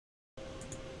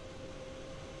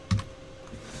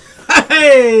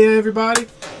Hey everybody,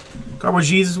 Cardboard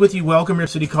Jesus with you. Welcome, Rip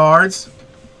City Cards.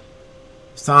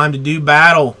 It's time to do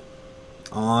battle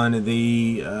on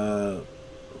the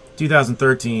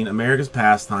 2013 America's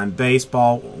Pastime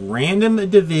Baseball Random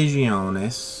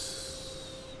Divisiones.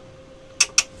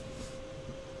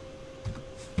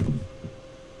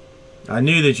 I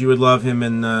knew that you would love him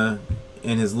in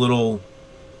his little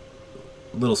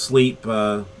sleep,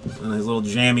 in his little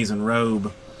jammies and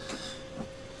robe.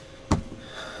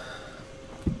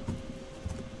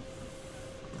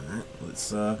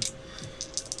 Let's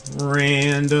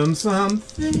random some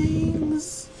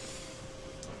things.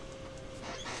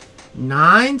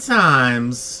 9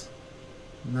 times.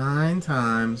 9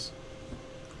 times.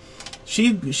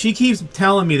 She keeps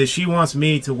telling me that she wants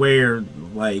me to wear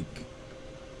like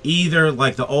either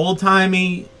like the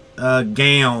old-timey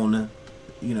gown,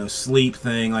 you know, sleep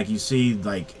thing like you see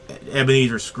like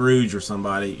Ebenezer Scrooge or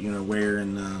somebody, you know,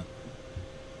 wearing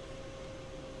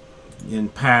in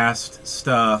past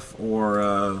stuff,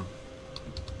 or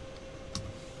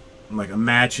like a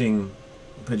matching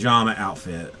pajama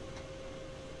outfit.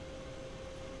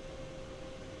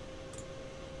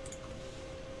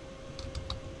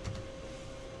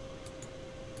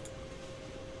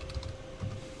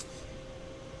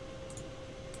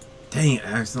 Dang it, I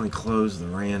accidentally closed the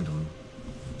random.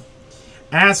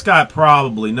 Ascot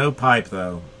probably, no pipe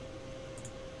though.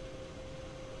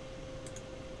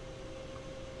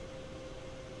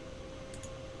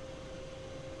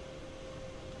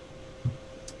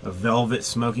 A velvet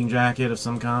smoking jacket of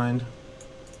some kind.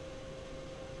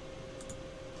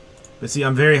 But see,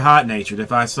 I'm very hot-natured.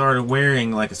 If I started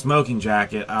wearing like a smoking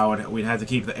jacket, we'd have to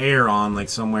keep the air on like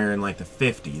somewhere in like the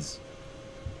 50s.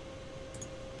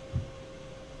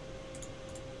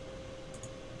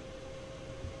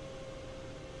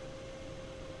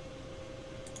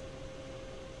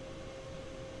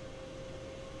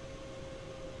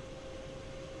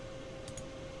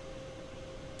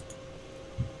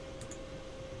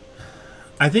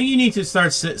 I think you need to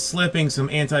start slipping some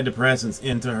antidepressants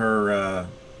into her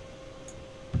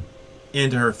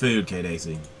food,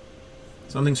 kdacey.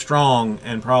 Something strong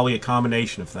and probably a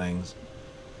combination of things.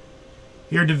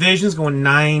 Your division's going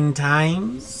 9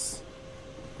 times.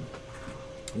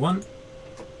 1,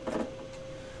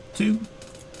 2,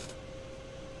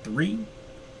 3,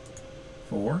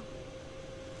 4,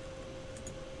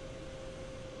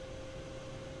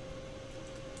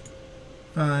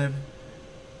 5,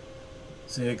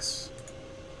 6,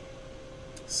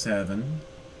 7,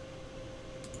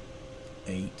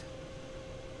 8,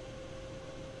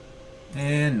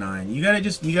 and 9. You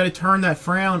gotta turn that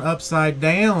frown upside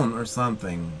down or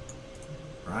something,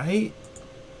 right?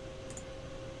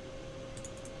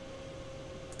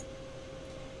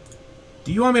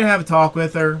 Do you want me to have a talk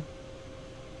with her?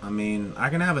 I mean, I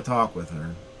can have a talk with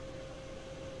her.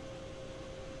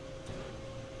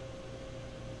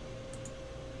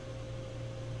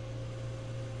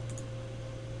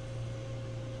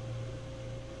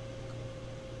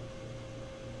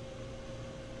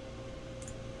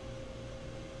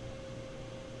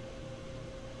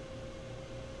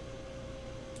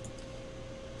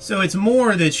 So it's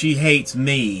more that she hates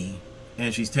me,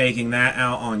 and she's taking that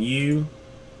out on you,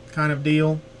 kind of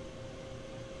deal.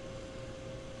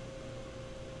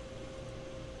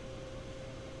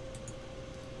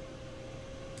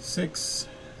 Six,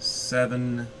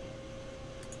 7,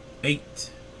 8,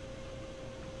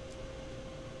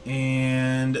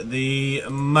 and the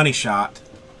money shot.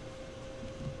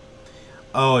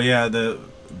 Oh yeah, the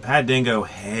Pat Dingo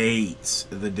hates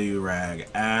the do-rag.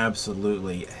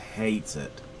 Absolutely hates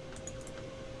it.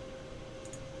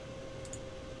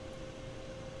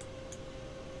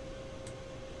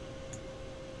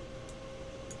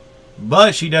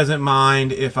 But she doesn't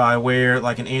mind if I wear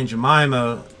like an Aunt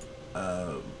Jemima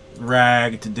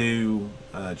rag to do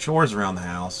chores around the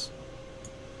house.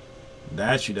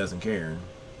 That she doesn't care.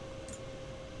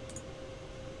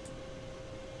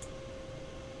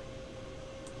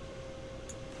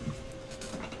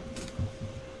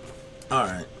 All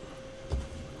right.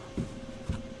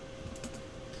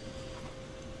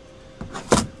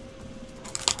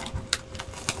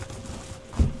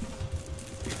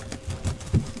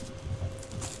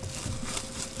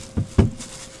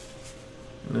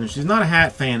 She's not a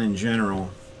hat fan in general.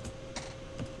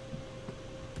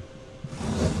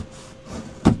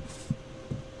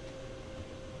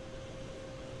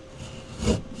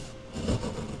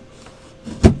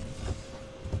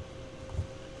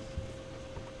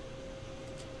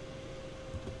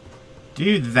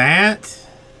 Dude, that,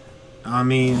 I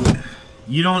mean,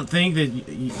 you don't think that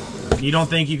you don't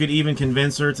think you could even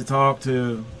convince her to talk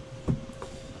to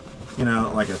you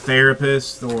know, like a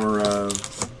therapist or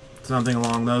something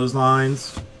along those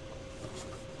lines.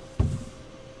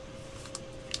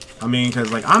 I mean,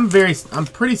 because like I'm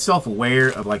pretty self-aware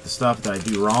of like the stuff that I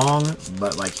do wrong,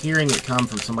 but like hearing it come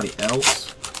from somebody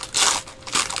else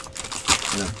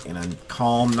in a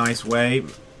calm, nice way,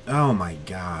 oh my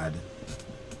God.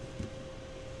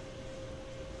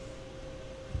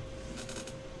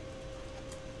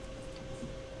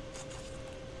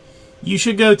 You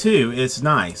should go too. It's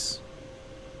nice.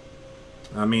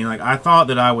 I mean, like I thought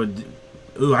that I would.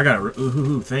 Ooh, I got.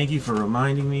 Ooh, thank you for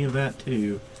reminding me of that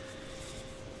too.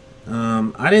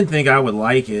 I didn't think I would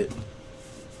like it,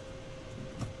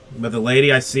 but the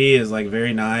lady I see is like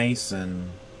very nice and.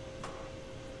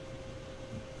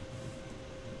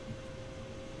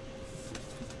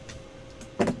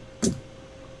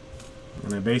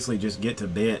 And I basically just get to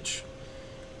bitch.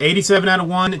 87 out of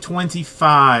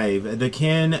 125. The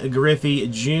Ken Griffey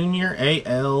Jr.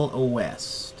 A.L.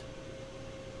 West.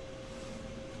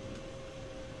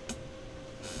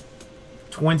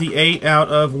 28 out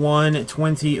of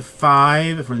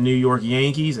 125 for the New York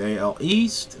Yankees. A.L.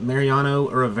 East. Mariano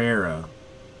Rivera.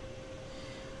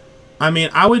 I mean,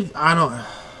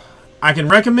 I can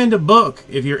recommend a book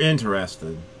if you're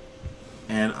interested.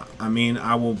 And, I mean,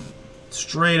 I will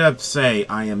straight up say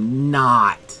I am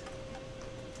not,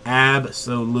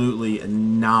 absolutely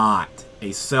not,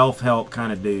 a self-help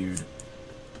kind of dude.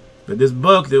 But this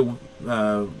book that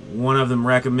one of them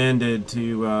recommended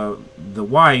to the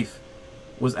wife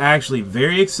was actually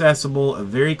very accessible, a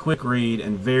very quick read,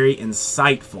 and very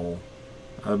insightful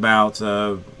about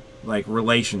like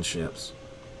relationships.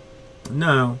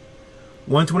 No.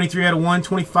 123 out of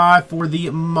 125 for the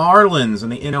Marlins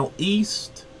and the NL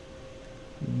East.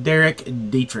 Derek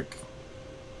Dietrich.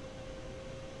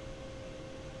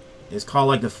 It's called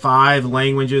like the 5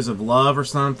 Languages of Love or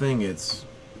something. It's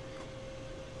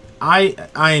I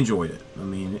enjoyed it. I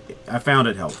mean, I found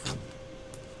it helpful.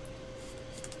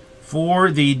 For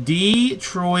the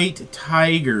Detroit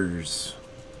Tigers,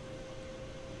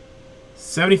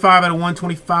 75 out of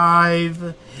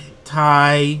 125,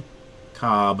 Ty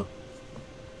Cobb.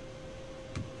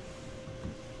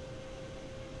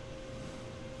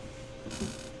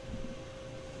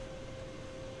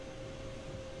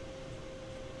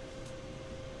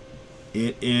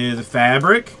 It is a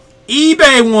fabric.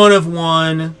 eBay 1 of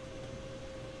 1.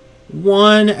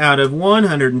 1 out of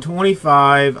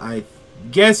 125. I'm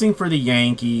guessing for the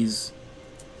Yankees.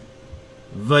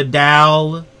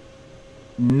 Vidal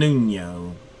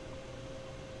Nuno.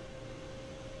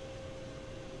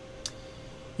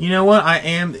 You know what?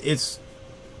 It's...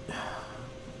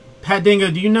 Pat Dingo,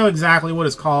 do you know exactly what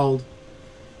it's called?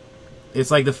 It's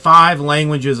like the 5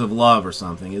 Languages of Love or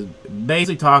something. It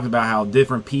basically talks about how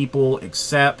different people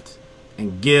accept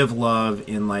and give love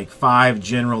in like 5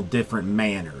 general different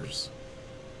manners.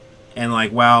 And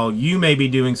like while you may be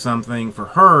doing something for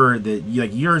her that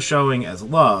like you're showing as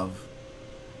love,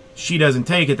 she doesn't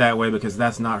take it that way because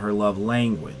that's not her love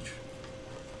language.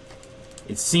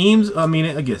 It seems, I mean,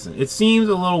 it seems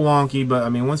a little wonky, but I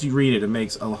mean, once you read it, it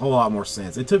makes a whole lot more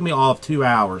sense. It took me all of 2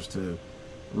 hours to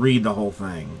read the whole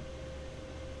thing.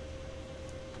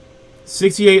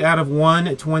 68 out of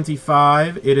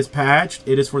 125. It is patched.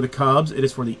 It is for the Cubs. It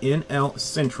is for the NL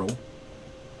Central.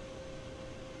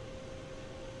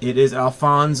 It is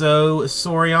Alfonso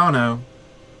Soriano.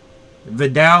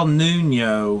 Vidal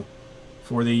Nuno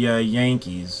for the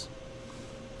Yankees.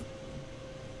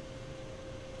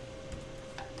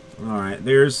 Alright,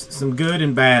 there's some good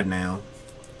and bad now.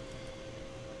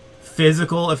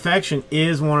 Physical affection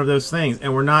is one of those things.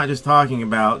 And we're not just talking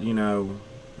about, you know,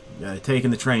 taking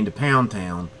the train to Pound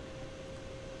Town.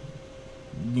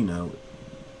 You know,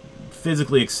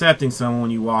 physically accepting someone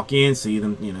when you walk in, see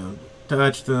them, you know,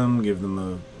 touch them, give them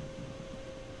a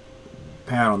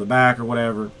pat on the back or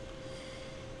whatever.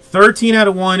 13 out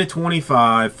of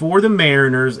 125 for the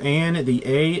Mariners and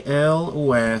the AL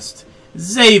West.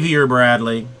 Xavier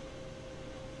Bradley.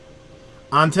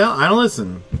 I don't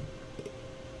listen.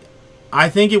 I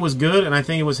think it was good and I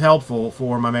think it was helpful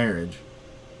for my marriage.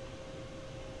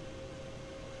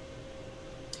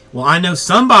 Well, I know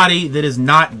somebody that is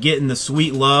not getting the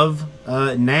sweet love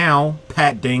now.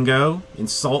 Pat Dingo.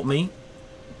 Insult me.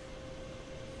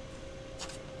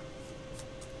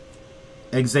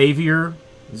 Xavier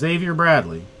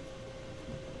Bradley.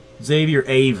 Xavier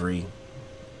Avery.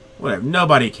 Whatever.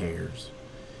 Nobody cares.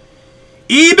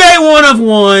 eBay 1 of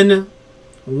 1.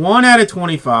 1 out of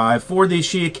 25 for the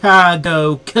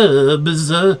Chicago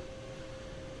Cubs.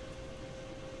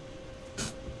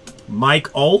 Mike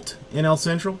Alt, NL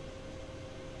Central.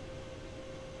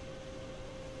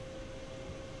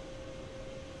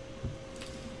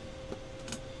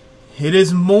 It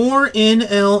is more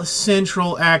NL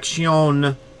Central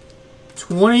action.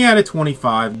 20 out of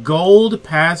 25. Gold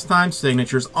Pastime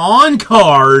signatures on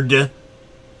card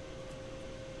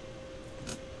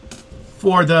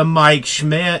for the Mike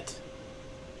Schmidt.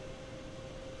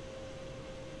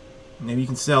 Maybe you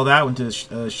can sell that one to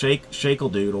Shackle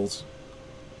Doodles.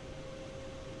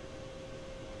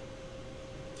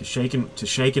 To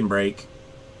shake and break.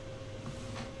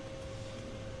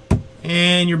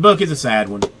 And your book is a sad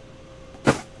one.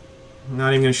 I'm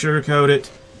not even going to sugarcoat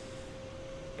it.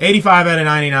 85 out of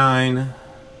 99.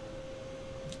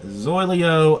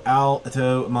 Zoilio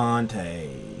Alto Monte.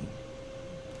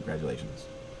 Congratulations.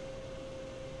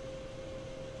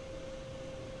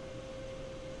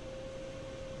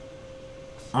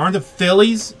 Aren't the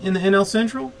Phillies in the NL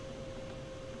Central?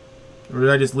 Or did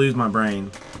I just lose my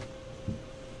brain?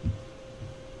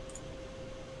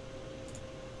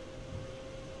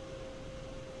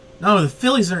 No, the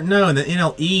Phillies are in the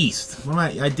NL East.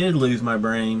 I did lose my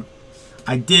brain.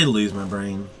 I did lose my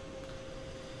brain.